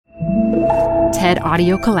TED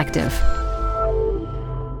Audio Collective.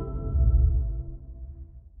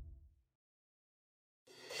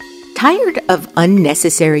 Tired of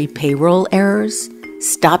unnecessary payroll errors?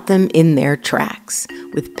 Stop them in their tracks.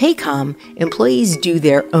 With Paycom, employees do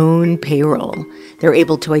their own payroll. They're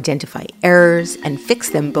able to identify errors and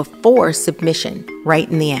fix them before submission, right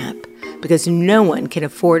in the app. Because no one can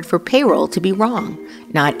afford for payroll to be wrong.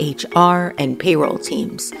 Not HR and payroll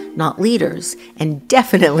teams, not leaders, and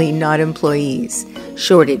definitely not employees.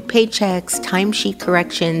 Shorted paychecks, timesheet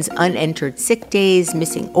corrections, unentered sick days,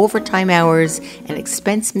 missing overtime hours, and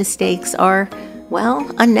expense mistakes are, well,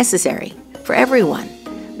 unnecessary for everyone.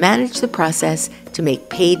 Manage the process to make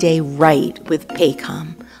payday right with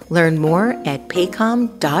Paycom. Learn more at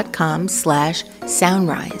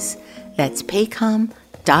paycom.com/soundrise. That's paycom.com/soundrise.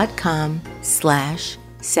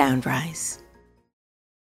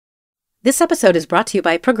 This episode is brought to you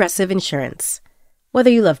by Progressive Insurance. Whether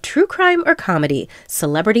you love true crime or comedy,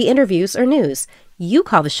 celebrity interviews or news, you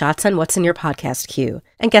call the shots on what's in your podcast queue.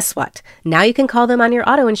 And guess what? Now you can call them on your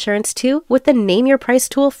auto insurance too with the Name Your Price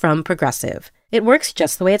tool from Progressive. It works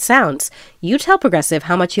just the way it sounds. You tell Progressive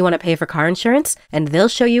how much you want to pay for car insurance, and they'll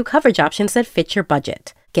show you coverage options that fit your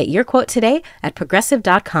budget. Get your quote today at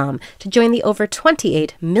Progressive.com to join the over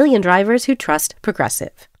 28 million drivers who trust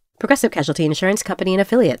Progressive. Progressive Casualty Insurance Company and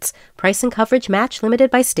Affiliates. Price and coverage match limited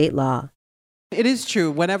by state law. It is true.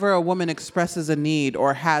 Whenever a woman expresses a need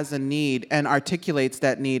or has a need and articulates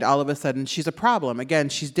that need, all of a sudden she's a problem. Again,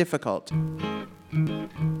 she's difficult.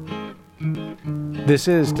 This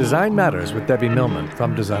is Design Matters with Debbie Millman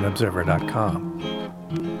from DesignObserver.com.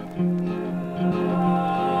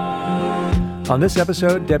 On this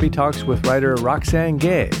episode, Debbie talks with writer Roxane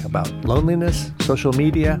Gay about loneliness, social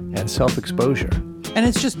media, and self-exposure. And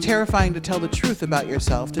it's just terrifying to tell the truth about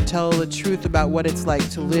yourself, to tell the truth about what it's like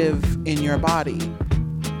to live in your body.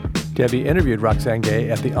 Debbie interviewed Roxane Gay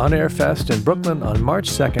at the On Air Fest in Brooklyn on March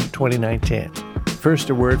 2nd, 2019. First,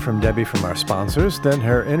 a word from Debbie from our sponsors, then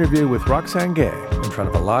her interview with Roxane Gay in front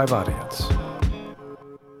of a live audience.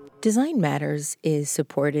 Design Matters is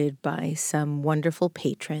supported by some wonderful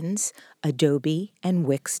patrons, Adobe and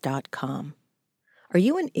Wix.com. Are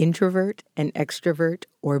you an introvert, an extrovert,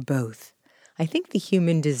 or both? I think the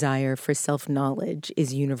human desire for self-knowledge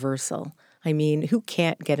is universal. I mean, who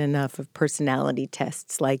can't get enough of personality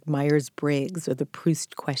tests like Myers-Briggs or the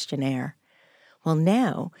Proust questionnaire? Well,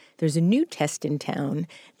 now there's a new test in town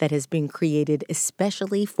that has been created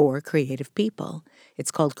especially for creative people. It's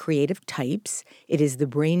called Creative Types. It is the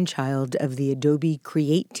brainchild of the Adobe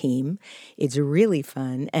Create team. It's really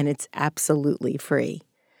fun, and it's absolutely free.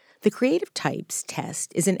 The Creative Types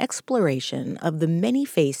test is an exploration of the many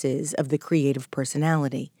faces of the creative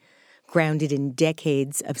personality. Grounded in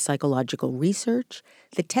decades of psychological research,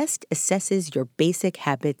 the test assesses your basic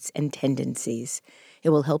habits and tendencies. It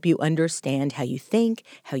will help you understand how you think,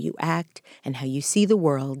 how you act, and how you see the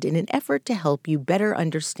world in an effort to help you better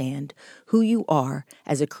understand who you are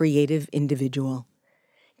as a creative individual.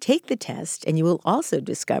 Take the test, and you will also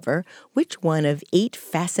discover which one of 8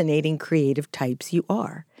 fascinating creative types you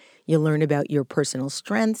are. You'll learn about your personal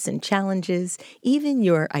strengths and challenges, even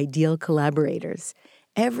your ideal collaborators.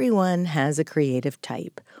 Everyone has a creative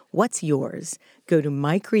type. What's yours? Go to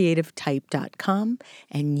mycreativetype.com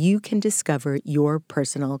and you can discover your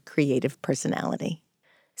personal creative personality.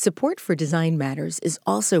 Support for Design Matters is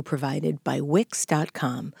also provided by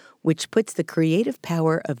Wix.com, which puts the creative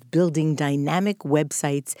power of building dynamic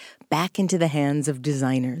websites back into the hands of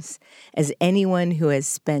designers. As anyone who has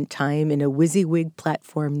spent time in a WYSIWYG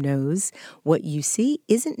platform knows, what you see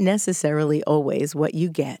isn't necessarily always what you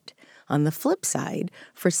get. On the flip side,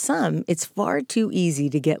 for some, it's far too easy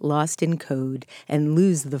to get lost in code and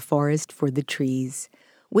lose the forest for the trees.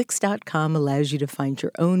 Wix.com allows you to find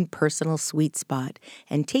your own personal sweet spot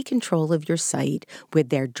and take control of your site with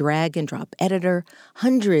their drag-and-drop editor,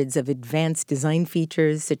 hundreds of advanced design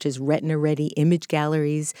features such as Retina-ready image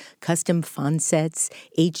galleries, custom font sets,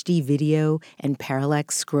 HD video, and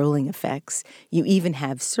parallax scrolling effects. You even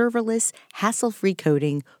have serverless, hassle-free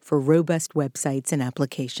coding for robust websites and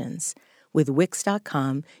applications. With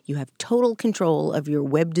Wix.com, you have total control of your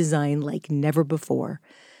web design like never before.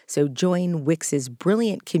 So join Wix's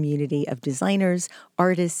brilliant community of designers,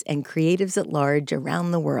 artists, and creatives at large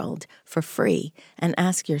around the world for free and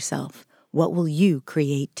ask yourself, what will you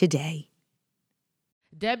create today?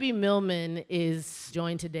 Debbie Millman is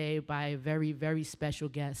joined today by a very, very special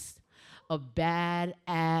guest, a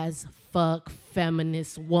bad-ass fuck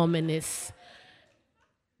feminist womanist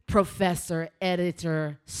professor,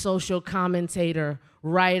 editor, social commentator,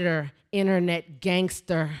 writer, internet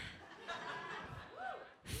gangster,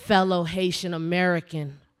 fellow Haitian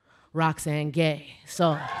American Roxane Gay.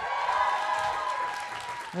 So I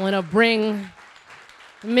want to bring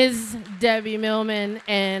Ms. Debbie Millman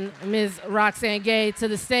and Ms. Roxane Gay to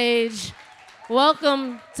the stage.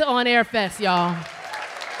 Welcome to On Air Fest, y'all.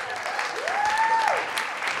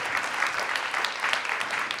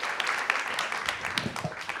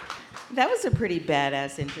 That was a pretty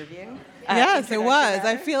badass interview. Yes, it was.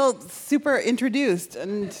 I feel super introduced.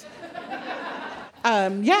 And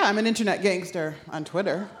I'm an internet gangster on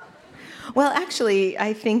Twitter. Well, actually,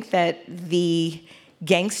 I think that the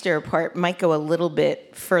gangster part might go a little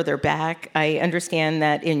bit further back. I understand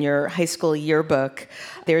that in your high school yearbook,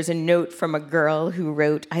 there's a note from a girl who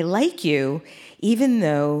wrote, "I like you, even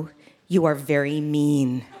though you are very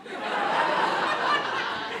mean."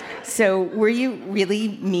 So were you really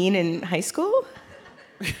mean in high school?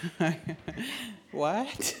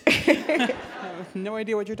 What? I have no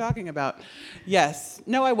idea what you're talking about. Yes.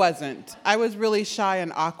 No, I wasn't. I was really shy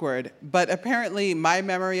and awkward. But apparently my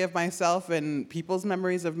memory of myself and people's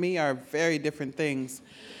memories of me are very different things.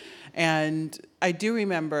 And I do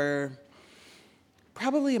remember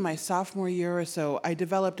probably in my sophomore year or so, I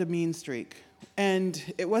developed a mean streak. And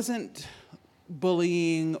it wasn't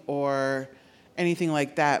bullying or anything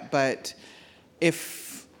like that, but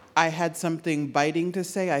if I had something biting to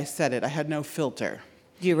say, I said it. I had no filter.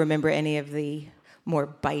 Do you remember any of the more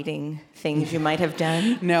biting things you might have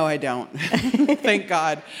done? No, I don't. Thank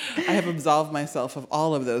God. I have absolved myself of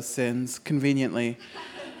all of those sins conveniently.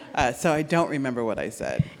 So I don't remember what I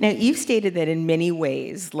said. Now, you've stated that in many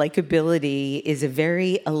ways, likability is a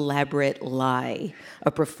very elaborate lie,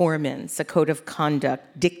 a performance, a code of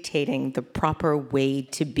conduct dictating the proper way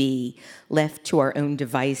to be left to our own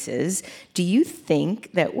devices. Do you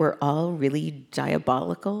think that we're all really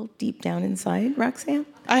diabolical deep down inside, Roxane?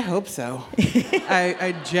 I hope so.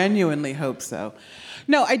 I genuinely hope so.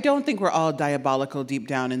 No, I don't think we're all diabolical deep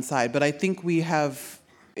down inside, but I think we have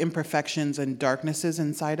imperfections and darknesses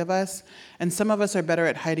inside of us, and some of us are better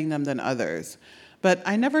at hiding them than others. But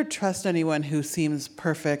I never trust anyone who seems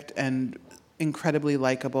perfect and incredibly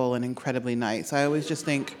likable and incredibly nice. I always just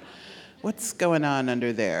think, what's going on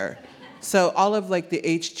under there? So all of like the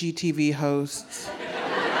HGTV hosts,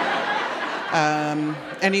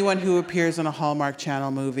 anyone who appears in a Hallmark Channel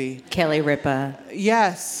movie. Kelly Ripa.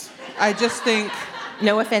 Yes, I just think...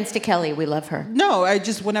 No offense to Kelly, we love her. No,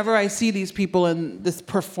 whenever I see these people in this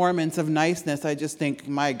performance of niceness, I just think,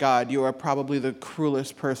 my God, you are probably the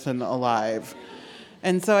cruelest person alive.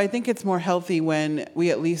 And so I think it's more healthy when we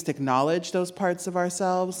at least acknowledge those parts of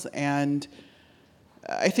ourselves. And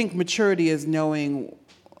I think maturity is knowing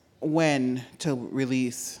when to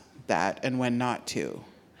release that and when not to.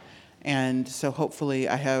 And so hopefully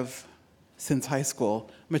I have, since high school,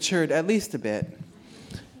 matured at least a bit.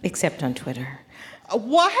 Except on Twitter.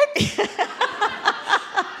 What?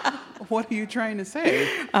 What are you trying to say?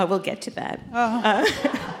 We'll get to that.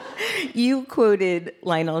 You quoted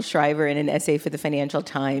Lionel Shriver in an essay for the Financial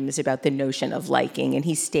Times about the notion of liking, and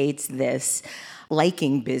he states this: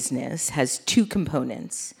 liking business has two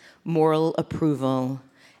components, moral approval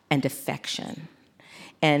and affection.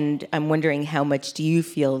 And I'm wondering, how much do you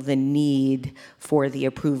feel the need for the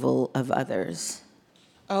approval of others?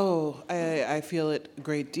 Oh, I feel it a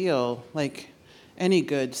great deal. Like any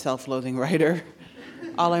good self-loathing writer,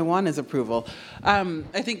 all I want is approval.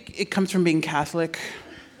 I think it comes from being Catholic.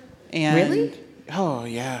 And, really? Oh,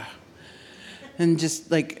 yeah. And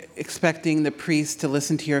just like expecting the priest to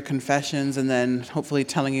listen to your confessions and then hopefully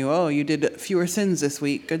telling you, oh, you did fewer sins this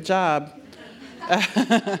week, good job.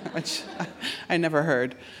 Which I never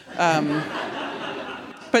heard.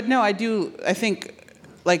 But no, I think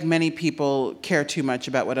like many people, care too much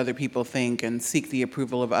about what other people think and seek the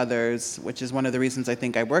approval of others, which is one of the reasons I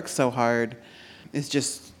think I work so hard, is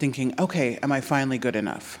just thinking, okay, am I finally good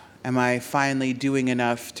enough? Am I finally doing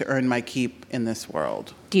enough to earn my keep in this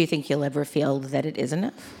world? Do you think you'll ever feel that it is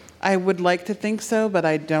enough? I would like to think so, but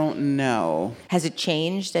I don't know. Has it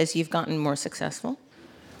changed as you've gotten more successful?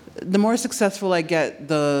 The more successful I get,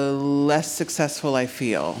 the less successful I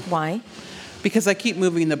feel. Why? Because I keep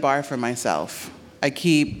moving the bar for myself. I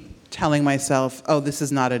keep telling myself, oh, this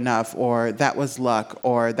is not enough, or that was luck,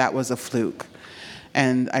 or that was a fluke.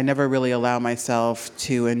 And I never really allow myself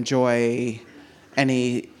to enjoy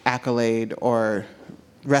any accolade or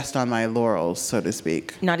rest on my laurels, so to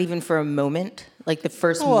speak. Not even for a moment? Like the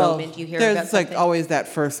first moment you hear about something? There's like always that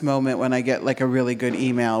first moment when I get like a really good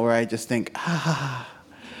email where I just think, ah.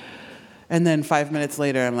 And then 5 minutes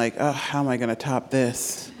later, I'm like, oh, how am I going to top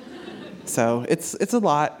this? So it's a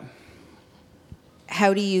lot.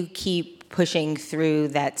 How do you keep pushing through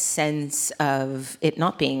that sense of it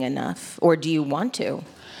not being enough? Or do you want to?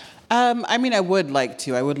 I would like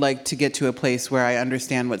to. I would like to get to a place where I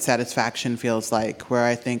understand what satisfaction feels like, where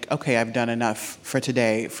I think, okay, I've done enough for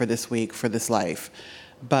today, for this week, for this life.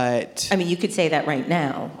 But You could say that right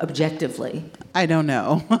now, objectively. I don't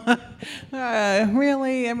know.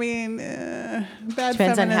 Really? Bad Depends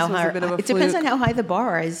on feminist how was high. a bit of a It depends fluke. on how high the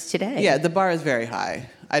bar is today. Yeah, the bar is very high.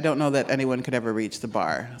 I don't know that anyone could ever reach the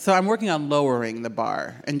bar. So I'm working on lowering the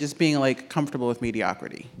bar and just being comfortable with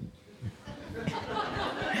mediocrity.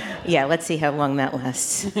 Yeah, let's see how long that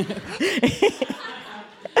lasts.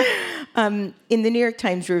 In the New York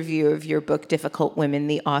Times review of your book, Difficult Women,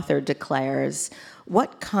 the author declares,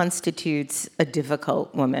 what constitutes a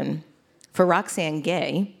difficult woman? For Roxane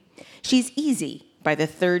Gay, she's easy. By the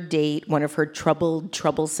third date, one of her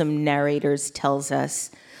troublesome narrators tells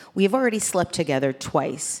us, we have already slept together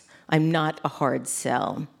twice. I'm not a hard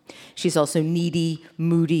sell. She's also needy,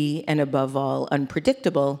 moody, and above all,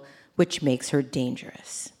 unpredictable, which makes her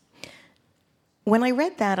dangerous. When I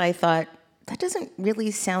read that, I thought, that doesn't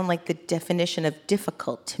really sound like the definition of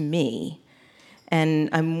difficult to me. And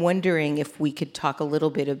I'm wondering if we could talk a little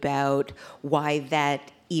bit about why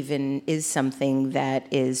that even is something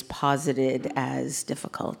that is posited as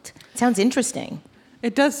difficult. It sounds interesting.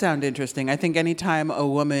 It does sound interesting. I think anytime a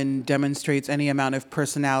woman demonstrates any amount of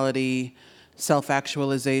personality,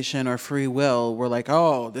 self-actualization, or free will, we're like,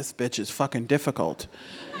 oh, this bitch is fucking difficult.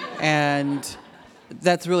 And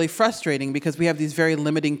that's really frustrating because we have these very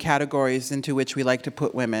limiting categories into which we like to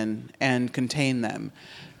put women and contain them.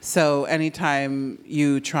 So anytime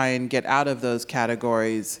you try and get out of those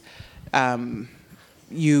categories,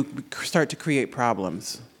 you start to create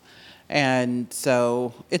problems. And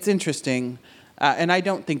so it's interesting. And I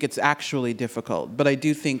don't think it's actually difficult, but I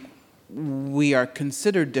do think we are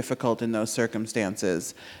considered difficult in those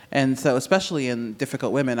circumstances. And so especially in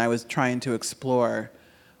Difficult Women, I was trying to explore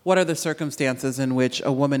what are the circumstances in which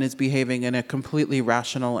a woman is behaving in a completely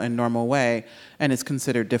rational and normal way and is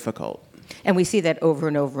considered difficult. And we see that over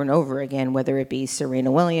and over and over again, whether it be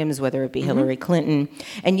Serena Williams, whether it be Hillary Clinton.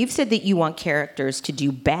 And you've said that you want characters to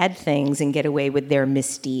do bad things and get away with their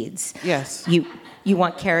misdeeds. Yes. You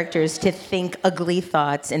want characters to think ugly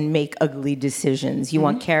thoughts and make ugly decisions. You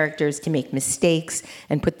want characters to make mistakes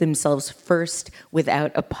and put themselves first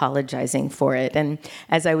without apologizing for it. And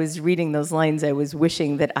as I was reading those lines, I was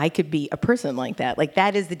wishing that I could be a person like that. Like,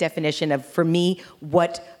 that is the definition of, for me,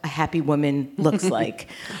 what a happy woman looks like.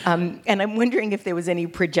 And I'm wondering if there was any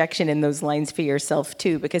projection in those lines for yourself,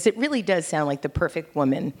 too, because it really does sound like the perfect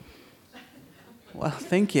woman. Well,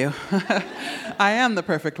 thank you. I am the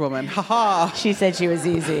perfect woman. Ha ha. She said she was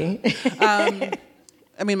easy.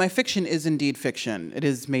 My fiction is indeed fiction. It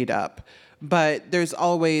is made up. But there's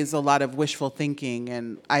always a lot of wishful thinking,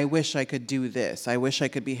 and I wish I could do this. I wish I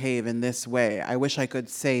could behave in this way. I wish I could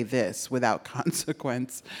say this without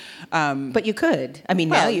consequence. But you could.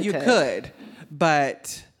 Now you could.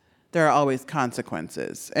 But there are always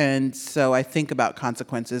consequences. And so I think about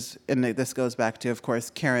consequences, and this goes back to, of course,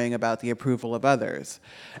 caring about the approval of others.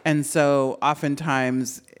 And so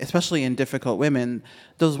oftentimes, especially in Difficult Women,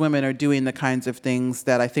 those women are doing the kinds of things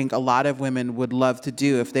that I think a lot of women would love to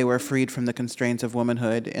do if they were freed from the constraints of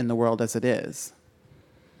womanhood in the world as it is.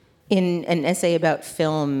 In an essay about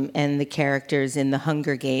film and the characters in The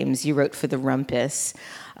Hunger Games you wrote for The Rumpus,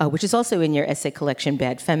 which is also in your essay collection,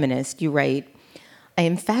 Bad Feminist, you write, I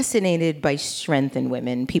am fascinated by strength in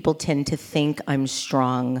women. People tend to think I'm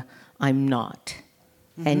strong. I'm not.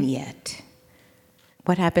 And yet.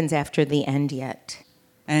 What happens after the and yet?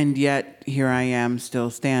 And yet, here I am still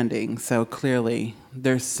standing. So clearly,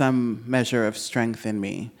 there's some measure of strength in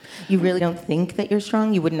me. You really don't think that you're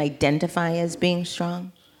strong? You wouldn't identify as being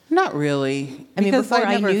strong? Not really. Before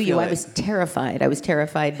I knew you, I it. was terrified. I was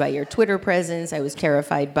terrified by your Twitter presence. I was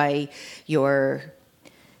terrified by your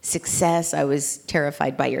success. I was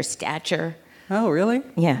terrified by your stature. Oh, really?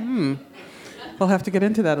 Yeah. We'll have to get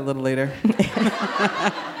into that a little later.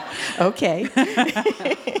 Okay.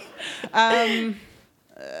 I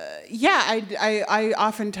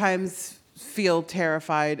oftentimes feel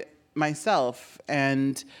terrified myself,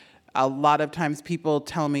 and a lot of times people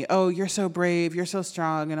tell me, oh, you're so brave, you're so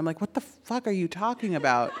strong, and I'm like, what the fuck are you talking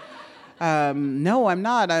about? No, I'm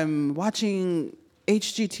not. I'm watching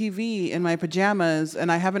HGTV in my pajamas,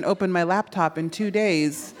 and I haven't opened my laptop in 2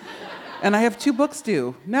 days, and I have 2 books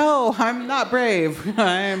due. No, I'm not brave.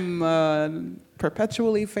 I'm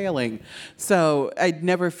perpetually failing. So I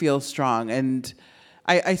never feel strong, and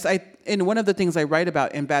I in one of the things I write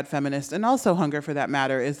about in Bad Feminist, and also Hunger for that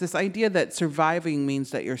matter, is this idea that surviving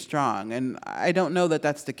means that you're strong. And I don't know that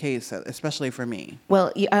that's the case, especially for me.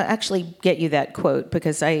 Well, I actually get you that quote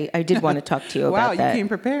because I did want to talk to you about that. Wow, you came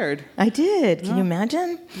prepared. I did. Can you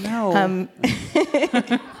imagine? No.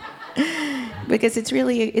 Because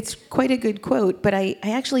it's quite a good quote, but I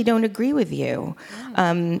actually don't agree with you.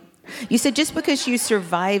 You said just because you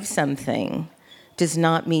survive something does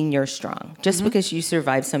not mean you're strong. Just because you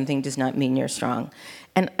survive something does not mean you're strong.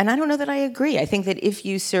 And I don't know that I agree. I think that if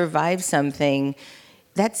you survive something,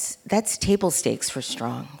 that's table stakes for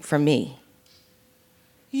strong, for me.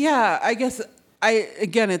 Yeah, I guess,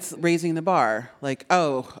 again, it's raising the bar. Like,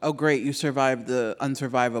 oh, great, you survived the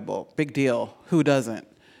unsurvivable. Big deal. Who doesn't?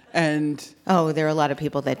 And there are a lot of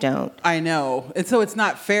people that don't. I know. And so it's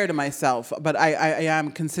not fair to myself, but I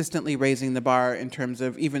am consistently raising the bar in terms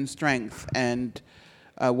of even strength and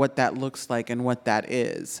what that looks like and what that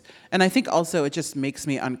is. And I think also it just makes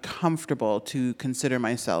me uncomfortable to consider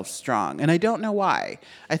myself strong. And I don't know why.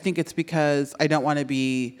 I think it's because I don't want to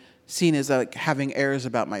be seen as like having airs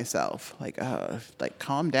about myself. Like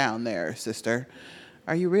calm down there, sister.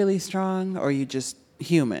 Are you really strong or are you just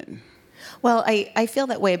human? Well, I feel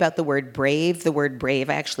that way about the word brave. The word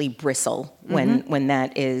brave, I actually bristle when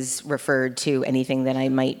that is referred to anything that I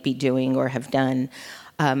might be doing or have done.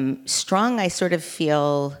 Strong, I sort of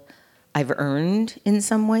feel I've earned in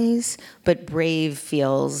some ways, but brave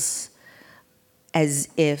feels as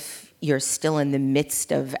if you're still in the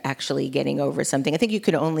midst of actually getting over something. I think you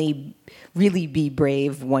could only really be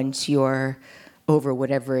brave once you're over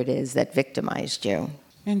whatever it is that victimized you.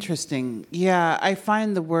 Interesting. Yeah, I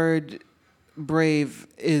find the word brave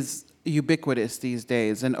is ubiquitous these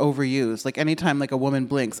days and overused. Like anytime like a woman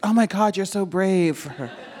blinks, oh my God, you're so brave.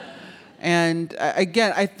 And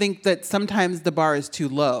again, I think that sometimes the bar is too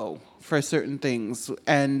low for certain things.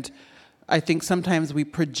 And I think sometimes we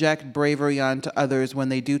project bravery onto others when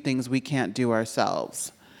they do things we can't do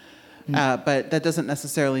ourselves. But that doesn't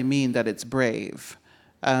necessarily mean that it's brave.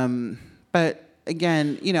 But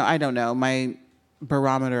again, I don't know. My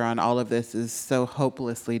barometer on all of this is so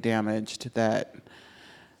hopelessly damaged that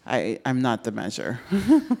I'm not the measure.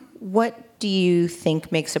 What do you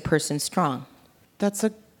think makes a person strong? That's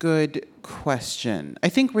a good question. I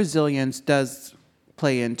think resilience does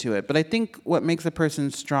play into it, but I think what makes a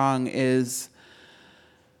person strong is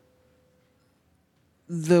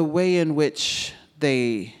the way in which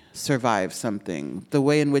they survive something, the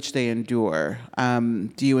way in which they endure.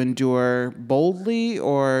 Do you endure boldly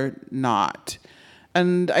or not?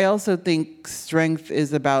 And I also think strength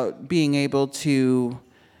is about being able to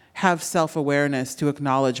have self-awareness, to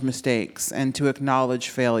acknowledge mistakes and to acknowledge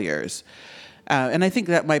failures. And I think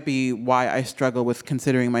that might be why I struggle with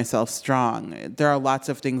considering myself strong. There are lots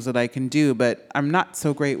of things that I can do, but I'm not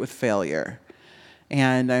so great with failure.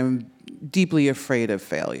 And I'm deeply afraid of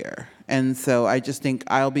failure. And so I just think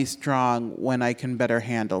I'll be strong when I can better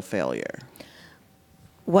handle failure.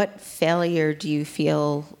 What failure do you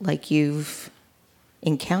feel like you've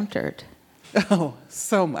encountered? Oh,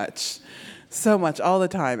 so much. So much, all the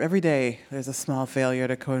time. Every day, there's a small failure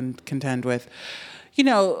to contend with.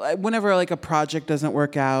 Whenever like a project doesn't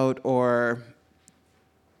work out or,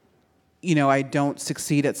 I don't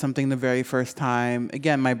succeed at something the very first time.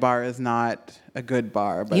 Again, my bar is not a good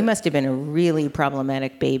bar. But you must have been a really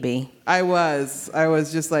problematic baby. I was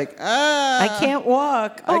just like, I can't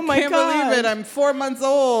walk. Oh my God. I can't believe it. I'm 4 months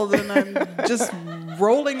old and I'm just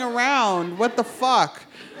rolling around. What the fuck?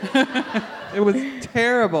 It was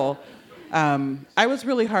terrible. I was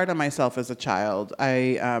really hard on myself as a child.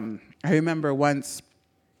 I remember once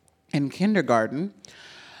in kindergarten,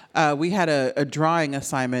 we had a drawing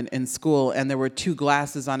assignment in school, and there were 2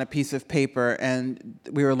 glasses on a piece of paper, and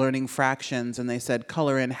we were learning fractions, and they said,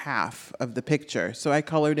 color in half of the picture. So I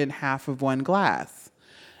colored in half of one glass,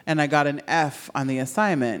 and I got an F on the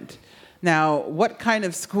assignment. Now, what kind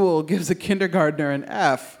of school gives a kindergartner an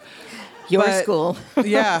F? Your school.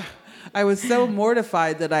 Yeah. I was so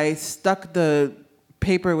mortified that I stuck the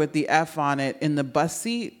paper with the F on it in the bus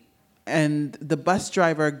seat, and the bus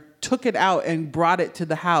driver took it out and brought it to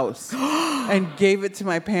the house and gave it to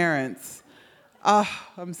my parents.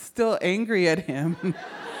 I'm still angry at him.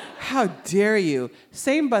 How dare you?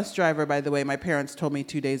 Same bus driver, by the way, my parents told me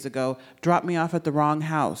 2 days ago, dropped me off at the wrong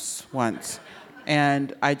house once.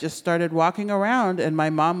 And I just started walking around, and my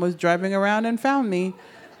mom was driving around and found me.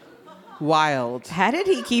 Wild. How did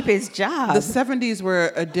he keep his job? The 70s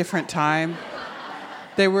were a different time.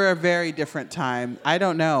 They were a very different time. I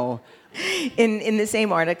don't know. In the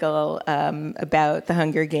same article about the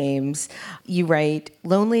Hunger Games, you write,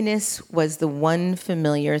 loneliness was the one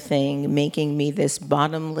familiar thing making me this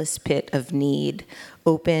bottomless pit of need,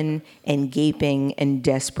 open and gaping and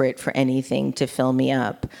desperate for anything to fill me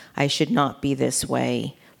up. I should not be this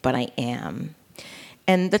way, but I am.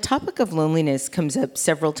 And the topic of loneliness comes up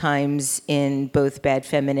several times in both Bad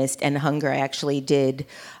Feminist and Hunger. I actually did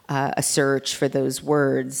a search for those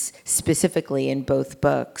words specifically in both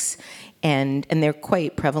books, and they're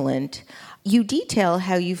quite prevalent. You detail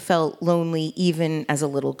how you felt lonely even as a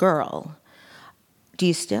little girl. Do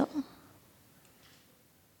you still?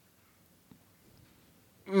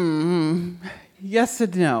 Yes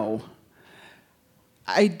and no.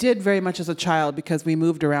 I did very much as a child because we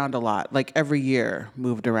moved around a lot, like every year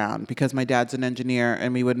moved around because my dad's an engineer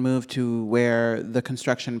and we would move to where the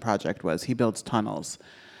construction project was. He builds tunnels.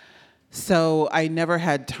 So I never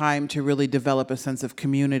had time to really develop a sense of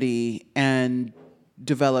community and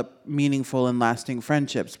develop meaningful and lasting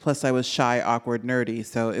friendships. Plus I was shy, awkward, nerdy.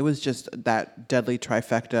 So it was just that deadly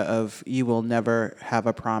trifecta of you will never have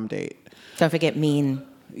a prom date. Don't forget mean.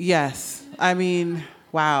 Yes. I mean,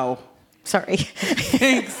 wow. Sorry.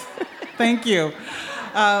 Thanks. Thank you.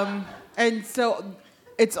 And so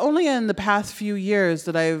it's only in the past few years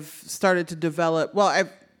that I've started to develop, well,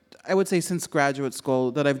 I would say since graduate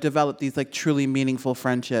school, that I've developed these like truly meaningful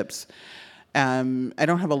friendships. I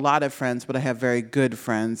don't have a lot of friends, but I have very good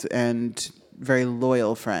friends and very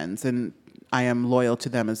loyal friends, and I am loyal to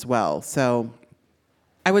them as well. So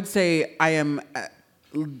I would say I am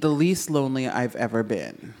the least lonely I've ever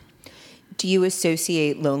been. Do you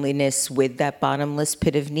associate loneliness with that bottomless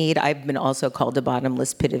pit of need? I've been also called a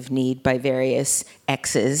bottomless pit of need by various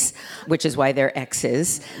exes, which is why they're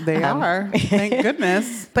exes. They are. Thank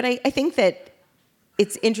goodness. But I think that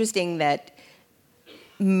it's interesting that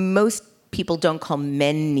most people don't call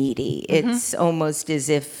men needy. It's almost as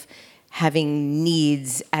if having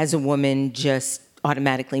needs as a woman just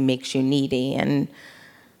automatically makes you needy. And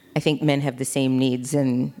I think men have the same needs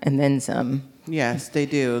and then some. Yes, they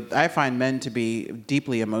do. I find men to be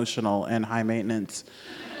deeply emotional and high maintenance,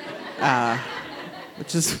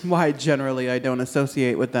 which is why generally I don't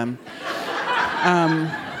associate with them.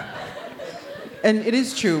 And it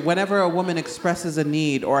is true, whenever a woman expresses a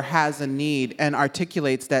need or has a need and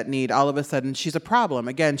articulates that need, all of a sudden she's a problem.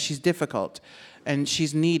 Again, she's difficult and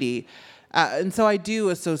she's needy. And so I do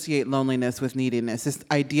associate loneliness with neediness, this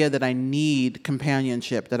idea that I need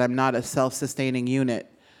companionship, that I'm not a self-sustaining unit.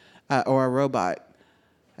 Or a robot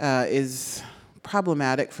is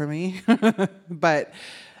problematic for me. But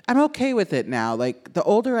I'm okay with it now. Like, the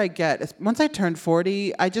older I get, once I turned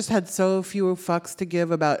 40, I just had so few fucks to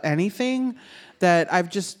give about anything that I've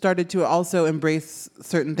just started to also embrace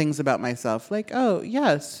certain things about myself. Like, oh,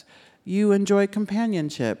 yes, you enjoy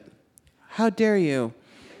companionship. How dare you?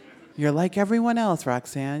 You're like everyone else,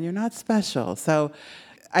 Roxane. You're not special. So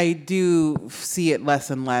I do see it less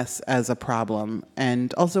and less as a problem.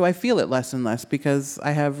 And also I feel it less and less because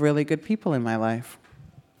I have really good people in my life.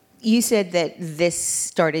 You said that this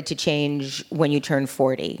started to change when you turned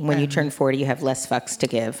 40. When you turn 40, you have less fucks to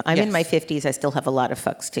give. I'm in my 50s. I still have a lot of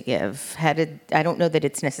fucks to give. I don't know that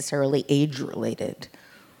it's necessarily age-related.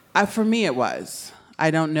 For me, it was.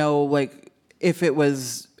 I don't know, like, if it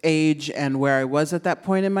was age and where I was at that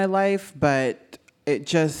point in my life, but I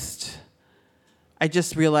just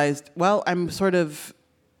realized, well, I'm sort of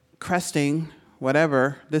cresting,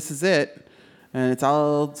 whatever, this is it. And it's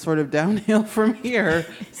all sort of downhill from here.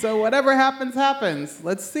 So whatever happens, happens.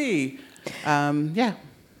 Let's see. Yeah.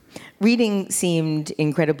 Reading seemed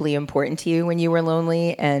incredibly important to you when you were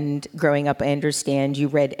lonely, and growing up, I understand you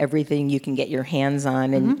read everything you can get your hands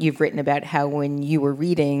on, and you've written about how when you were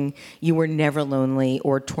reading, you were never lonely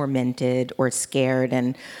or tormented or scared.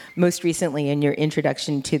 And most recently, in your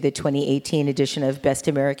introduction to the 2018 edition of Best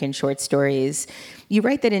American Short Stories, you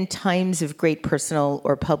write that in times of great personal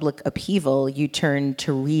or public upheaval, you turn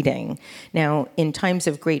to reading. Now, in times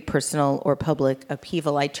of great personal or public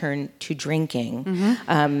upheaval, I turn to drinking.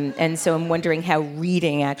 And so I'm wondering how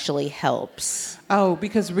reading actually helps. Oh,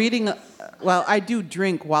 because reading, well, I do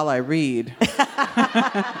drink while I read.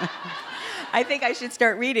 I think I should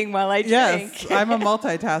start reading while I drink. Yes, I'm a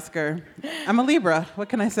multitasker. I'm a Libra, what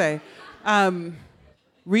can I say?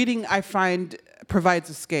 Reading, I find, provides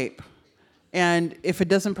escape. And if it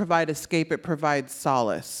doesn't provide escape, it provides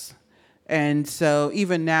solace. And so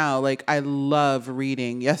even now, like, I love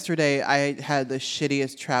reading. Yesterday, I had the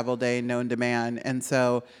shittiest travel day known to man. And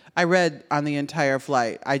so I read on the entire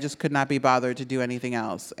flight. I just could not be bothered to do anything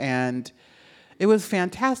else. And it was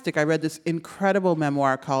fantastic. I read this incredible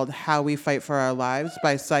memoir called How We Fight for Our Lives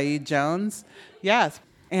by Saeed Jones. Yes.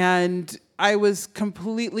 And I was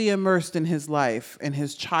completely immersed in his life, in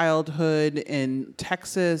his childhood in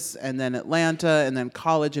Texas, and then Atlanta, and then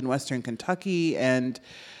college in Western Kentucky. And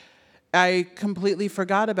I completely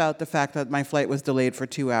forgot about the fact that my flight was delayed for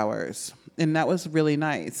 2 hours. And that was really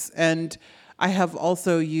nice. And I have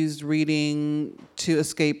also used reading to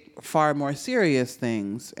escape far more serious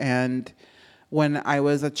things. And when I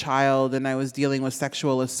was a child and I was dealing with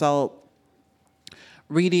sexual assault,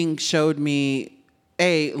 reading showed me,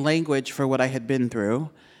 A, language for what I had been through,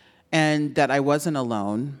 and that I wasn't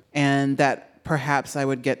alone, and that perhaps I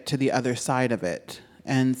would get to the other side of it.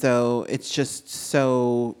 And so it's just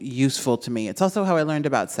so useful to me. It's also how I learned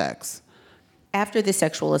about sex. After the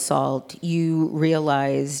sexual assault, you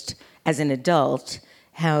realized as an adult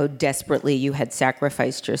how desperately you had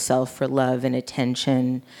sacrificed yourself for love and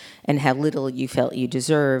attention, and how little you felt you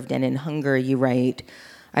deserved. And in Hunger, you write,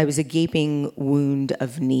 I was a gaping wound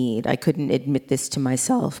of need. I couldn't admit this to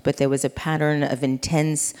myself, but there was a pattern of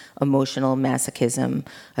intense emotional masochism,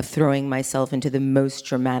 of throwing myself into the most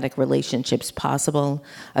dramatic relationships possible,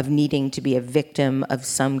 of needing to be a victim of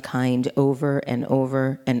some kind over and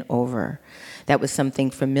over and over. That was something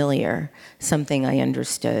familiar, something I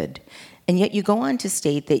understood. And yet you go on to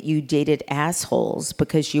state that you dated assholes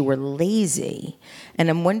because you were lazy. And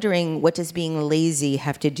I'm wondering, what does being lazy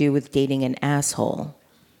have to do with dating an asshole?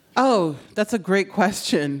 Oh, that's a great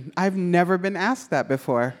question. I've never been asked that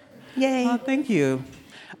before. Yay. Oh, thank you.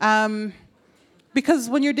 Because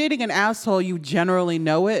when you're dating an asshole, you generally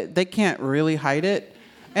know it. They can't really hide it.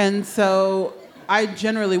 And so I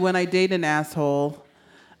generally, when I date an asshole,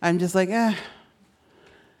 I'm just like,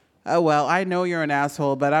 oh, well, I know you're an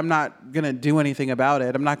asshole, but I'm not going to do anything about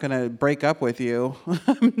it. I'm not going to break up with you.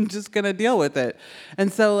 I'm just going to deal with it.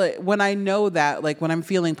 And so when I know that, like when I'm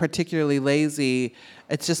feeling particularly lazy,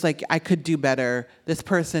 it's just like, I could do better. This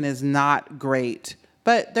person is not great,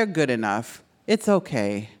 but they're good enough. It's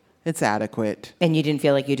okay. It's adequate. And you didn't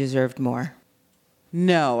feel like you deserved more?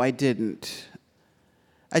 No, I didn't.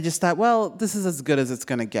 I just thought, well, this is as good as it's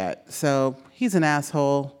going to get. So he's an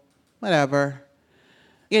asshole, whatever.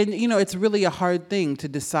 And, you know, it's really a hard thing to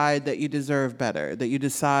decide that you deserve better, that you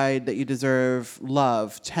decide that you deserve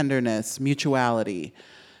love, tenderness, mutuality.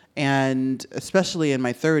 And especially in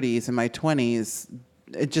my 30s and my 20s,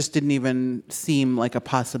 it just didn't even seem like a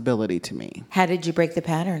possibility to me. How did you break the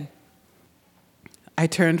pattern? I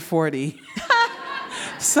turned 40.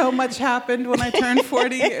 So much happened when I turned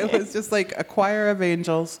 40. It was just like a choir of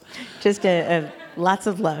angels. Just lots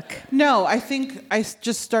of luck. No, I think I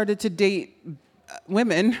just started to date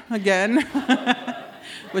women again,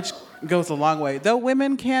 which goes a long way. Though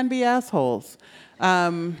women can be assholes,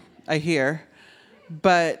 I hear.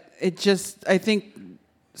 But it just, I think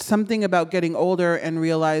something about getting older and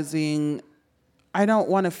realizing I don't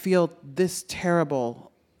want to feel this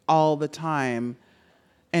terrible all the time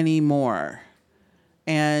anymore.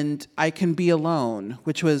 And I can be alone,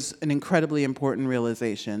 which was an incredibly important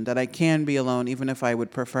realization, that I can be alone even if I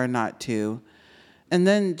would prefer not to. And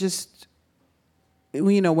then just,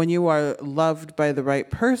 you know, when you are loved by the right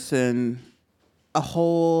person, a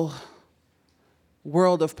whole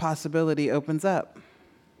world of possibility opens up.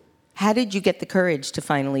 How did you get the courage to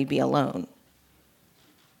finally be alone?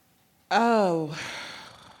 Oh,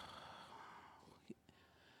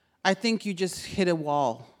 I think you just hit a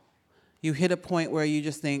wall. You hit a point where you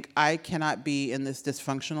just think, I cannot be in this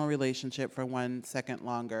dysfunctional relationship for 1 second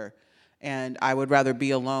longer, and I would rather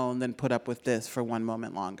be alone than put up with this for 1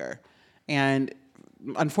 moment longer. And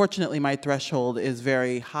unfortunately, my threshold is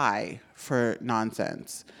very high for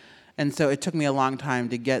nonsense. And so it took me a long time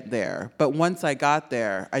to get there. But once I got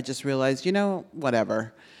there, I just realized, you know,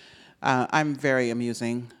 whatever. I'm very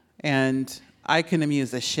amusing, and I can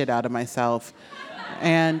amuse the shit out of myself.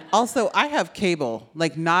 And also, I have cable.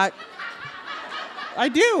 Like, not... I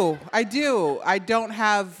do. I don't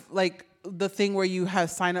have, like, the thing where you have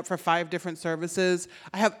sign up for 5 different services.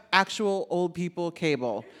 I have actual old people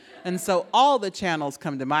cable. And so all the channels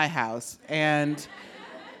come to my house, and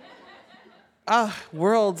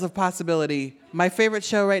worlds of possibility. My favorite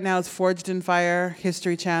show right now is Forged in Fire,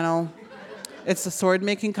 History Channel. It's a sword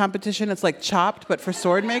making competition. It's like Chopped, but for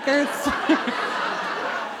sword makers.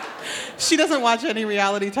 She doesn't watch any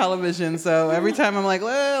reality television, so every time I'm like,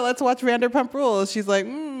 let's watch Vanderpump Rules, she's like,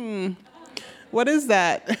 what is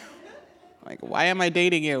that? Like, why am I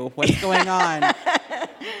dating you? What's going on?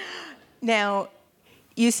 Now,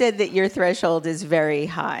 you said that your threshold is very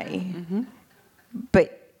high,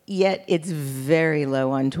 but yet it's very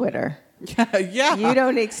low on Twitter. Yeah. You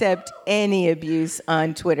don't accept any abuse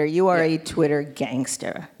on Twitter. You are a Twitter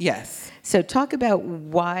gangster. Yes. So talk about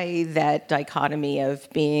why that dichotomy of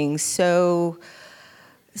being so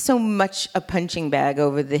So much a punching bag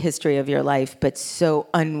over the history of your life, but so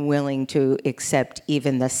unwilling to accept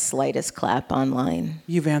even the slightest clap online.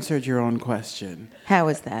 You've answered your own question. How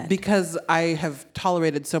is that? Because I have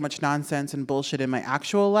tolerated so much nonsense and bullshit in my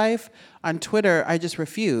actual life. On Twitter, I just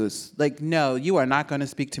refuse. Like, no, you are not going to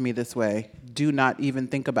speak to me this way. Do not even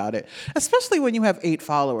think about it. Especially when you have 8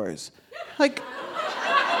 followers. Like,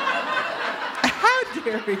 how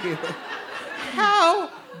dare you? How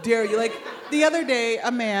dare you? Like, the other day,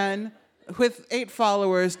 a man with 8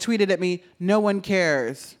 followers tweeted at me, "No one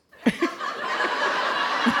cares."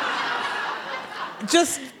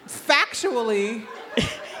 Just factually,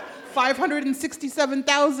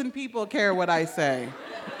 567,000 people care what I say.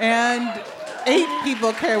 And 8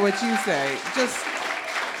 people care what you say.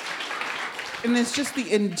 And it's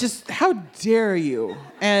just how dare you?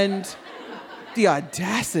 And the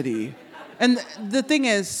audacity. And the thing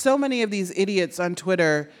is, so many of these idiots on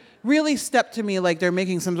Twitter really step to me like they're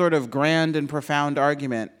making some sort of grand and profound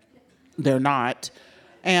argument. They're not.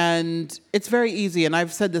 And it's very easy, and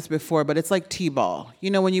I've said this before, but it's like T-ball.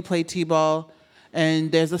 You know when you play T-ball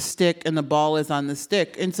and there's a stick and the ball is on the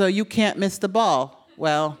stick, and so you can't miss the ball.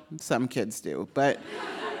 Well, some kids do, but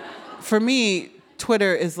for me,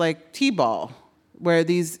 Twitter is like T-ball, where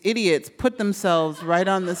these idiots put themselves right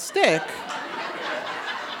on the stick.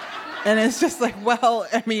 And it's just like, well,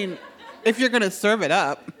 I mean, if you're going to serve it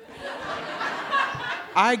up,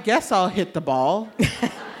 I guess I'll hit the ball.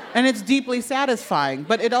 And it's deeply satisfying,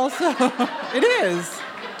 but it also, it is.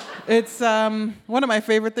 It's one of my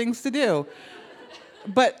favorite things to do.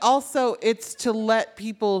 But also, it's to let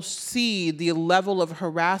people see the level of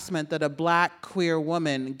harassment that a Black queer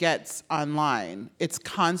woman gets online. It's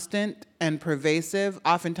constant and pervasive.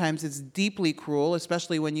 Oftentimes, it's deeply cruel,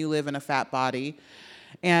 especially when you live in a fat body.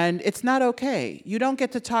 And it's not okay. You don't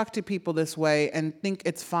get to talk to people this way and think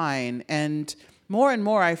it's fine. And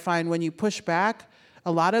more, I find when you push back,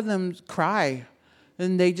 a lot of them cry.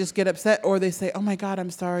 And they just get upset, or they say, "Oh my God, I'm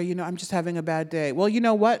sorry, I'm just having a bad day." Well, you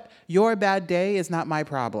know what? Your bad day is not my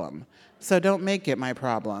problem. So don't make it my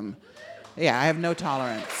problem. Yeah, I have no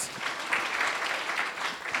tolerance.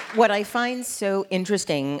 What I find so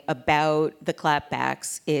interesting about the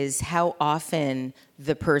clapbacks is how often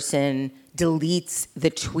the person deletes the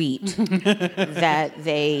tweet that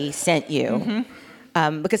they sent you. Mm-hmm.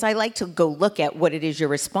 Because I like to go look at what it is you're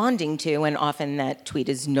responding to, and often that tweet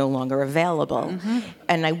is no longer available. Mm-hmm.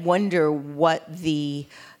 And I wonder what the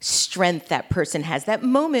strength that person has, that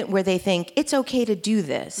moment where they think, it's okay to do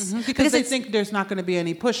this. Mm-hmm. Because they think there's not going to be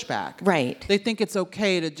any pushback. Right. They think it's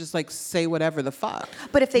okay to just say whatever the fuck.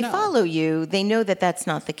 But if they follow you, they know that that's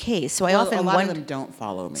not the case. So I often a lot of them don't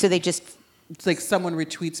follow me. So they just... It's like someone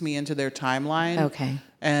retweets me into their timeline. Okay.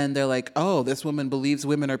 And they're like, "Oh, this woman believes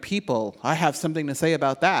women are people. I have something to say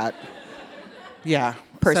about that." Yeah.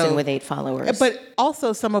 Person with 8 followers. But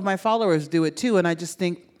also some of my followers do it too, and I just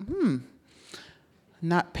think,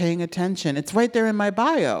 not paying attention. It's right there in my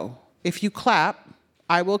bio. If you clap,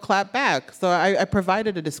 I will clap back. So I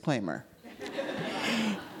provided a disclaimer.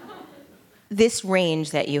 This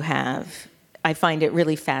range that you have, I find it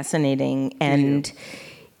really fascinating. And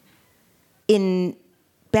in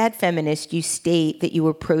Bad Feminist, you state that you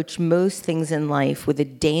approach most things in life with a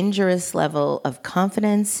dangerous level of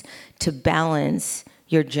confidence to balance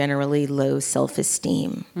your generally low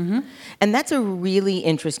self-esteem. Mm-hmm. And that's a really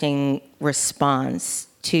interesting response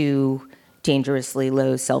to dangerously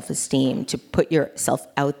low self-esteem, to put yourself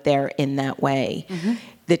out there in that way. Mm-hmm.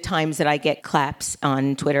 The times that I get claps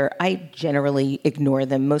on Twitter, I generally ignore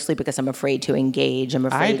them, mostly because I'm afraid to engage. I'm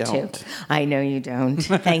afraid to. I know you don't.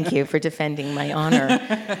 Thank you for defending my honor.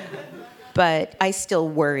 But I still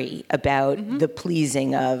worry about the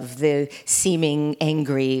pleasing of, the seeming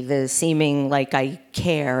angry, the seeming like I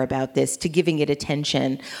care about this, to giving it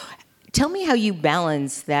attention. Tell me how you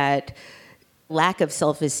balance that lack of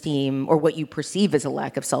self-esteem, or what you perceive as a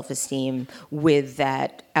lack of self-esteem, with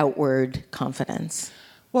that outward confidence.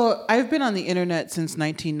 Well, I've been on the internet since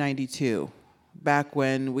 1992, back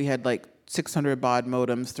when we had 600 baud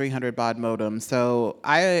modems, 300 baud modems. So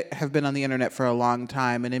I have been on the internet for a long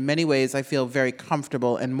time, and in many ways I feel very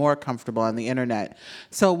comfortable and more comfortable on the internet.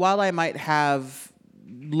 So while I might have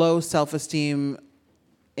low self-esteem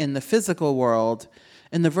in the physical world,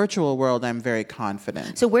 in the virtual world I'm very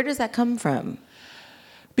confident. So where does that come from?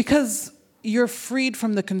 Because you're freed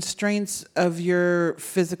from the constraints of your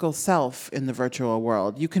physical self in the virtual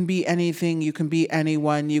world. You can be anything, you can be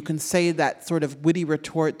anyone, you can say that sort of witty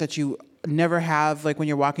retort that you never have, when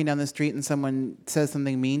you're walking down the street and someone says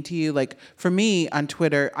something mean to you. For me, on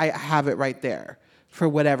Twitter, I have it right there for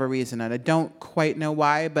whatever reason. And I don't quite know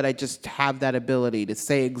why, but I just have that ability to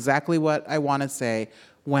say exactly what I want to say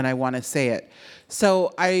when I want to say it.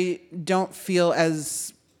 So I don't feel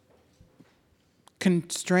as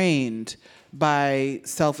constrained by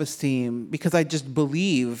self-esteem because I just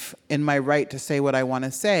believe in my right to say what I want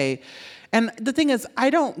to say. And the thing is, I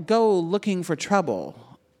don't go looking for trouble.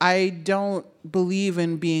 I don't believe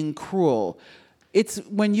in being cruel. It's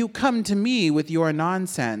when you come to me with your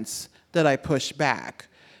nonsense that I push back.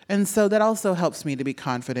 And so that also helps me to be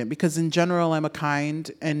confident because in general, I'm a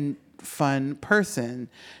kind and fun person.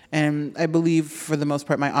 And I believe for the most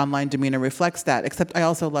part, my online demeanor reflects that, except I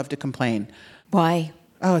also love to complain. Why?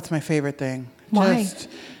 Oh, it's my favorite thing. Why?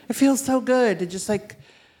 It feels so good to just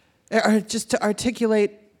to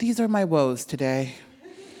articulate, these are my woes today.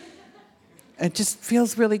 It just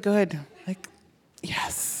feels really good. Like,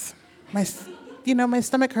 yes, my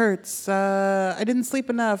stomach hurts. I didn't sleep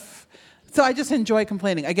enough. So I just enjoy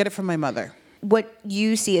complaining. I get it from my mother. What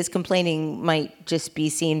you see as complaining might just be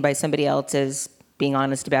seen by somebody else as being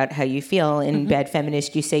honest about how you feel. In Bad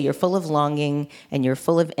Feminist, you say you're full of longing and you're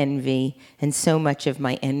full of envy, and so much of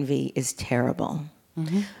my envy is terrible.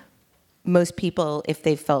 Mm-hmm. Most people, if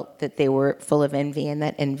they felt that they were full of envy and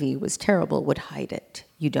that envy was terrible, would hide it.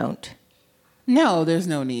 You don't. No, there's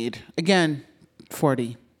no need. Again,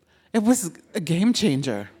 40. It was a game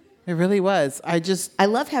changer. It really was. I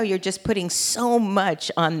love how you're just putting so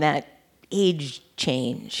much on that age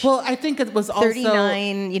change. Well, I think it was also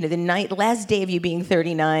 39, the last day of you being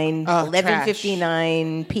 39,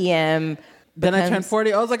 11:59 p.m. Then I turned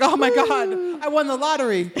 40. I was like, oh my God, I won the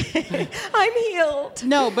lottery. I'm healed.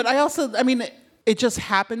 No, but it just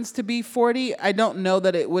happens to be 40. I don't know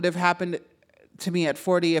that it would have happened to me at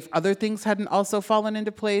 40 if other things hadn't also fallen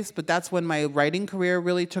into place, but that's when my writing career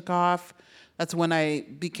really took off. That's when I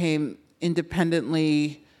became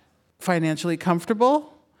independently financially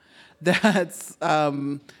comfortable. That's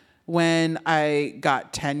when I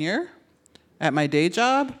got tenure at my day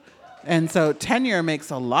job. And so tenure makes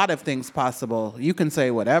a lot of things possible. You can say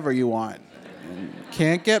whatever you want.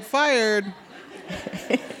 Can't get fired.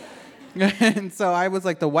 And so I was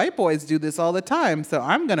like, the white boys do this all the time, so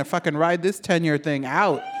I'm going to fucking ride this tenure thing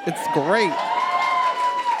out. It's great.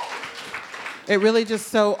 It really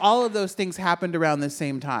so all of those things happened around the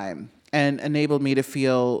same time and enabled me to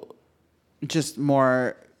feel just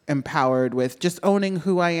more empowered with just owning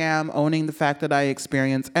who I am, owning the fact that I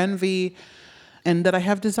experience envy and that I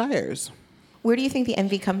have desires. Where do you think the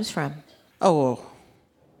envy comes from? Oh,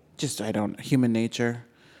 human nature.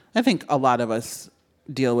 I think a lot of us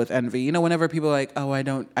deal with envy. Whenever people are like, oh, I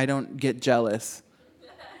don't get jealous.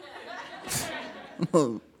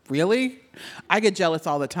 Really? I get jealous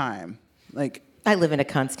all the time. Like, I live in a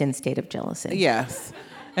constant state of jealousy. Yes.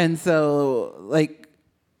 And so,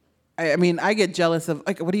 I get jealous of,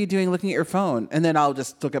 what are you doing looking at your phone? And then I'll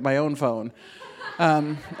just look at my own phone.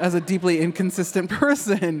 As a deeply inconsistent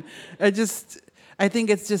person, I think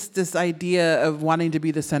it's just this idea of wanting to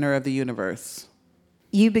be the center of the universe.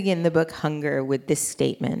 You begin the book Hunger with this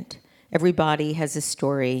statement: every body has a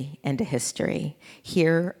story and a history.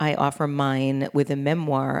 Here I offer mine with a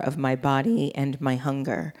memoir of my body and my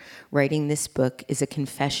hunger. Writing this book is a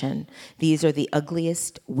confession. These are the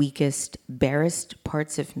ugliest, weakest, barest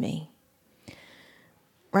parts of me.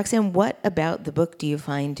 Roxane, what about the book do you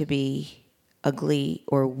find to be ugly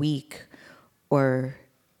or weak, or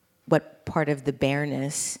what part of the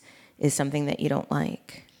bareness is something that you don't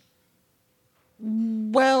like?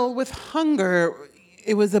 Well, with Hunger,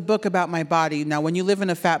 it was a book about my body. Now, when you live in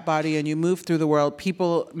a fat body and you move through the world,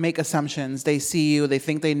 people make assumptions. They see you, they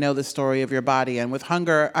think they know the story of your body. And with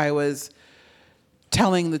Hunger, I was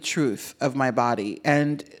telling the truth of my body.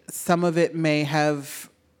 And some of it may have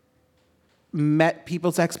met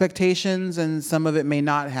people's expectations and some of it may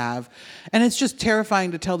not have. And it's just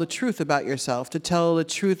terrifying to tell the truth about yourself, to tell the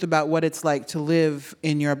truth about what it's like to live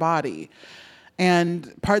in your body.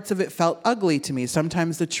 And parts of it felt ugly to me.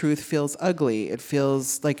 Sometimes the truth feels ugly. It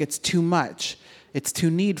feels like it's too much. It's too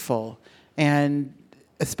needful. And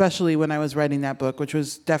especially when I was writing that book, which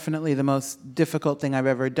was definitely the most difficult thing I've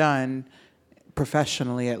ever done,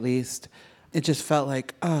 professionally at least, it just felt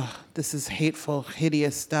like, oh, this is hateful,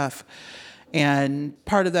 hideous stuff. And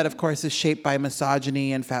part of that, of course, is shaped by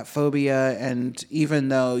misogyny and fat phobia. And even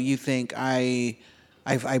though you think I'm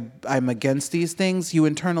against these things, you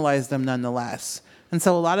internalize them nonetheless. And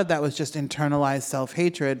so a lot of that was just internalized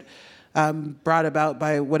self-hatred brought about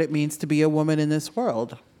by what it means to be a woman in this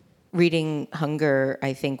world. Reading Hunger,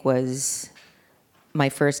 I think, was my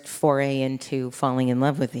first foray into falling in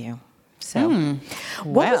love with you. So,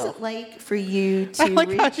 what was it like for you to... I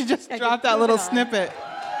like how she just dropped that little snippet.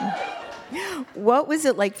 What was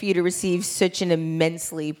it like for you to receive such an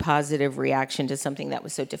immensely positive reaction to something that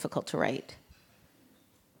was so difficult to write?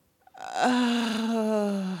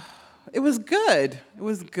 It was good. It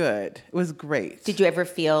was good. It was great. Did you ever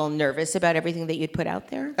feel nervous about everything that you'd put out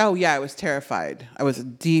there? Oh, yeah, I was terrified. I was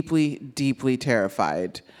deeply, deeply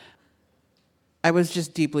terrified. I was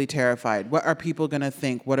just deeply terrified. What are people going to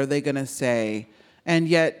think? What are they going to say? And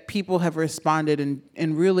yet people have responded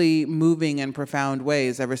in really moving and profound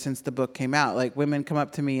ways ever since the book came out. Like, women come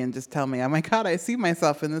up to me and just tell me, oh my God, I see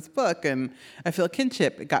myself in this book and I feel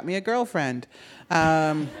kinship. It got me a girlfriend,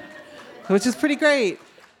 which is pretty great.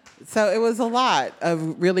 So it was a lot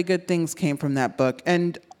of really good things came from that book.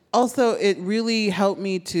 And also it really helped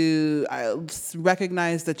me to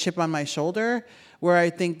recognize the chip on my shoulder, where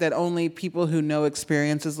I think that only people who know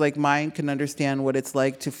experiences like mine can understand what it's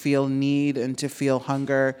like to feel need and to feel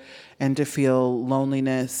hunger and to feel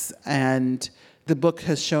loneliness. And the book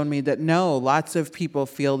has shown me that no, lots of people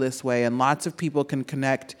feel this way and lots of people can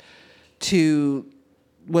connect to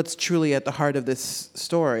what's truly at the heart of this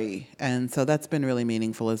story. And so that's been really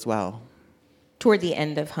meaningful as well. Toward the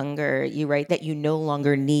end of Hunger, you write that you no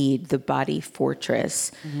longer need the body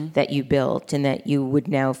fortress that you built and that you would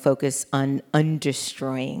now focus on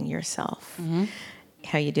undestroying yourself.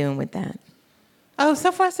 How you doing with that? Oh,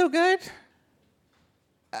 so far so good.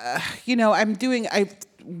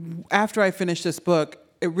 After I finished this book,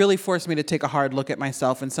 it really forced me to take a hard look at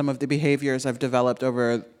myself and some of the behaviors I've developed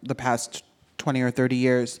over the past 20 or 30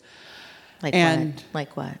 years. Like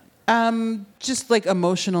what? Just like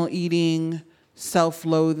emotional eating,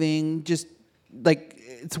 self-loathing, just like,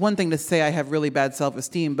 it's one thing to say I have really bad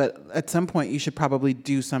self-esteem, but at some point you should probably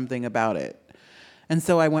do something about it. And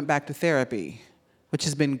so I went back to therapy, which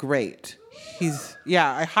has been great.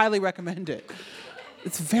 I highly recommend it.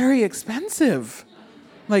 It's very expensive.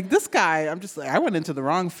 Like, this guy, I'm just like, I went into the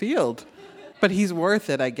wrong field. But he's worth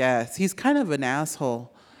it, I guess. He's kind of an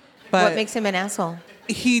asshole. But what makes him an asshole?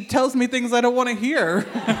 He tells me things I don't want to hear.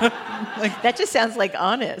 That just sounds like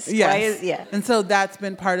honest. Yes. And so that's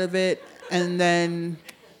been part of it. And then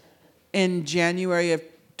in January of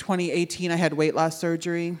 2018, I had weight loss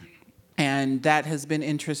surgery. And that has been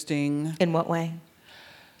interesting. In what way?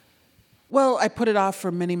 Well, I put it off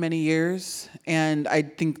for many, many years. And I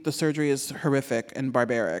think the surgery is horrific and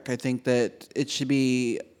barbaric. I think that it should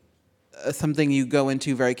be something you go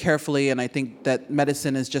into very carefully, and I think that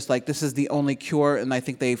medicine is just like, this is the only cure, and I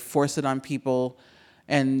think they force it on people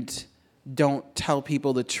and don't tell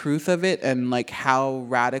people the truth of it and like how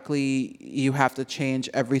radically you have to change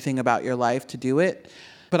everything about your life to do it.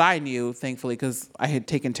 But I knew, thankfully, because I had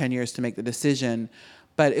taken 10 years to make the decision,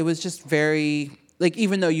 but it was just very, like,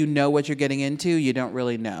 even though you know what you're getting into, you don't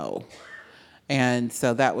really know. And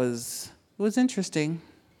so it was interesting.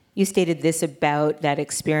 You stated this about that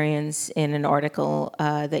experience in an article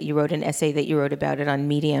that you wrote, an essay that you wrote about it on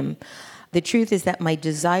Medium. The truth is that my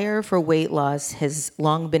desire for weight loss has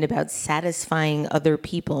long been about satisfying other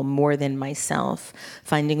people more than myself,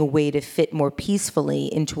 finding a way to fit more peacefully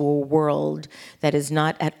into a world that is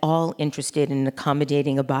not at all interested in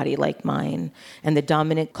accommodating a body like mine. And the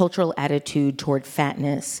dominant cultural attitude toward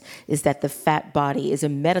fatness is that the fat body is a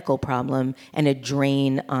medical problem and a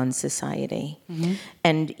drain on society.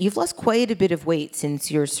 And you've lost quite a bit of weight since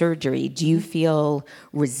your surgery. Do you feel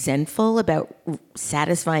resentful about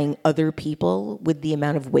satisfying other people with the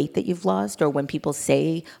amount of weight that you've lost, or when people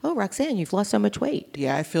say, oh, Roxane, you've lost so much weight?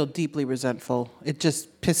 Yeah, I feel deeply resentful. It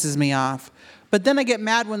just pisses me off. But then I get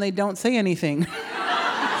mad when they don't say anything.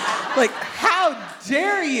 Like, how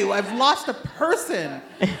dare you? I've lost a person.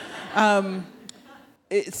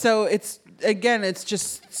 So it's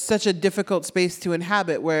just such a difficult space to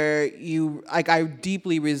inhabit where I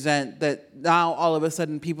deeply resent that now all of a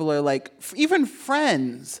sudden people are like, even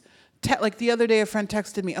friends. Like the other day, a friend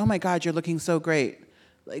texted me, oh my God, you're looking so great.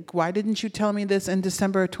 Like, why didn't you tell me this in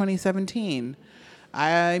December of 2017?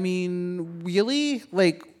 I mean, really?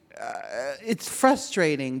 Like, it's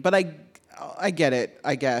frustrating, but I get it,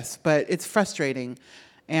 I guess, but it's frustrating.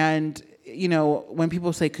 And, when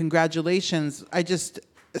people say congratulations,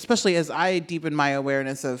 especially as I deepen my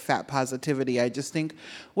awareness of fat positivity, I just think,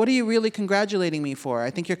 what are you really congratulating me for? I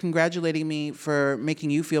think you're congratulating me for making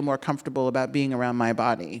you feel more comfortable about being around my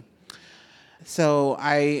body. So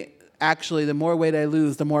the more weight I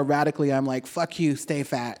lose, the more radically I'm like, fuck you, stay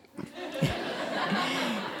fat.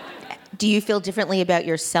 Do you feel differently about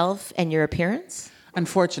yourself and your appearance?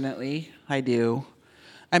 Unfortunately, I do.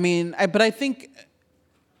 I mean, but I think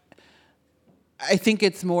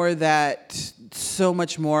it's more that so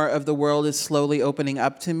much more of the world is slowly opening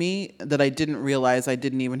up to me that I didn't realize I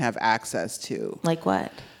didn't even have access to. Like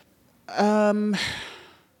what?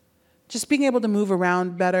 Just being able to move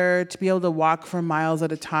around better, to be able to walk for miles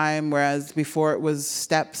at a time, whereas before it was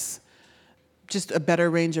steps. just a better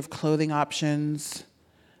range of clothing options.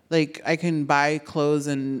 Like, I can buy clothes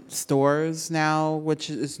in stores now, which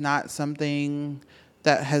is not something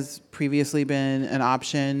that has previously been an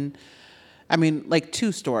option. I mean, like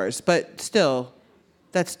 2 stores, but still,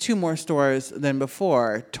 that's 2 more stores than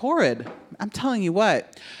before. Torrid, I'm telling you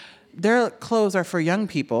what, their clothes are for young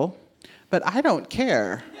people, but I don't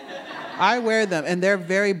care. I wear them, and they're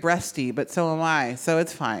very breasty, but so am I, so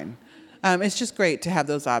it's fine. It's just great to have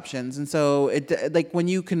those options. And so when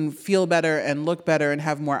you can feel better and look better and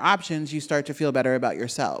have more options, you start to feel better about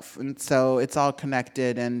yourself. And so it's all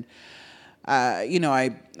connected. And,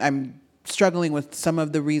 I'm struggling with some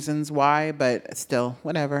of the reasons why, but still,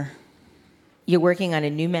 whatever. You're working on a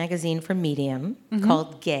new magazine for Medium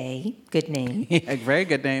called Gay. Good name. Yeah, very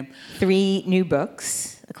good name. 3 new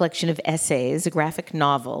books, a collection of essays, a graphic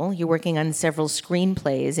novel. You're working on several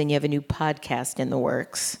screenplays, and you have a new podcast in the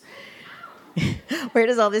works. Where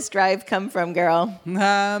does all this drive come from, girl?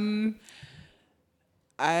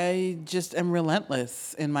 I just am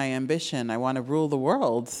relentless in my ambition. I want to rule the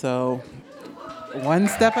world, so one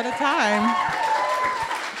step at a time.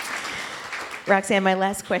 Roxane, my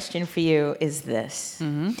last question for you is this.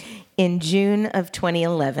 In June of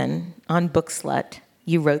 2011, on Bookslut,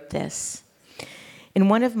 you wrote this. In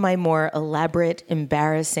one of my more elaborate,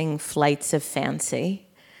 embarrassing flights of fancy,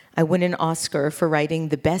 I won an Oscar for writing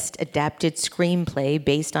the best adapted screenplay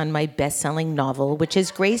based on my best-selling novel, which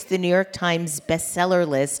has graced the New York Times bestseller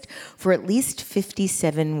list for at least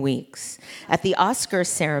 57 weeks. At the Oscar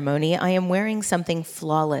ceremony, I am wearing something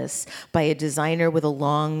flawless by a designer with a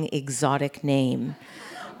long, exotic name.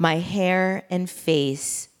 My hair and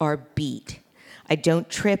face are beat. I don't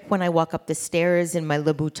trip when I walk up the stairs in my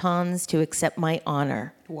Louboutins to accept my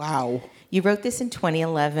honor. Wow. You wrote this in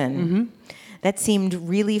 2011. That seemed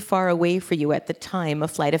really far away for you at the time. A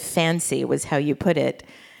flight of fancy was how you put it.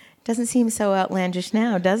 Doesn't seem so outlandish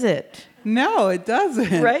now, does it? No, it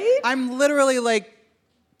doesn't. Right? I'm literally like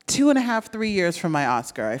 2.5, 3 years from my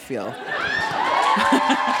Oscar, I feel.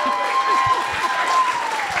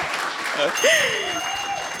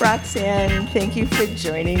 Roxane, thank you for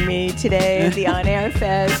joining me today at the On Air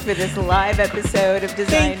Fest for this live episode of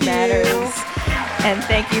Design Matters. And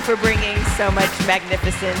thank you for bringing so much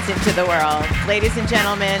magnificence into the world. Ladies and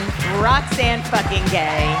gentlemen, Roxane fucking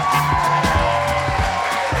Gay.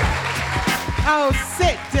 Oh,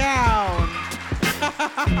 sit down.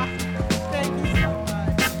 Thank you so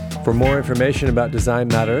much. For more information about Design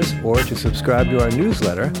Matters or to subscribe to our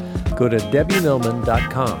newsletter, go to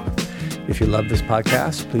debbiemillman.com. If you love this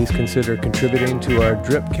podcast, please consider contributing to our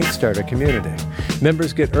DRIP Kickstarter community.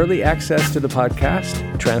 Members get early access to the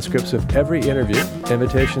podcast, transcripts of every interview,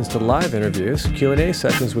 invitations to live interviews, Q&A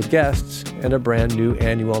sessions with guests, and a brand new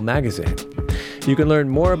annual magazine. You can learn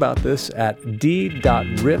more about this at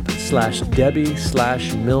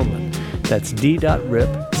d.rip/Debbie/Millman. That's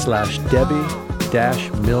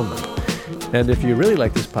d.rip/Debbie-Millman. And if you really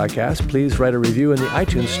like this podcast, please write a review in the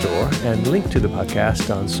iTunes store and link to the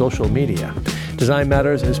podcast on social media. Design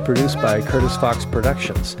Matters is produced by Curtis Fox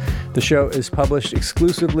Productions. The show is published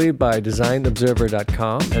exclusively by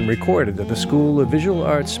DesignObserver.com and recorded at the School of Visual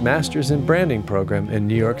Arts Masters in Branding program in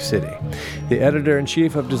New York City. The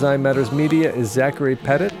editor-in-chief of Design Matters Media is Zachary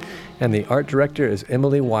Pettit, and the art director is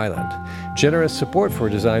Emily Weiland. Generous support for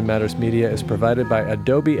Design Matters Media is provided by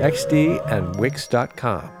Adobe XD and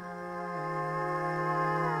Wix.com.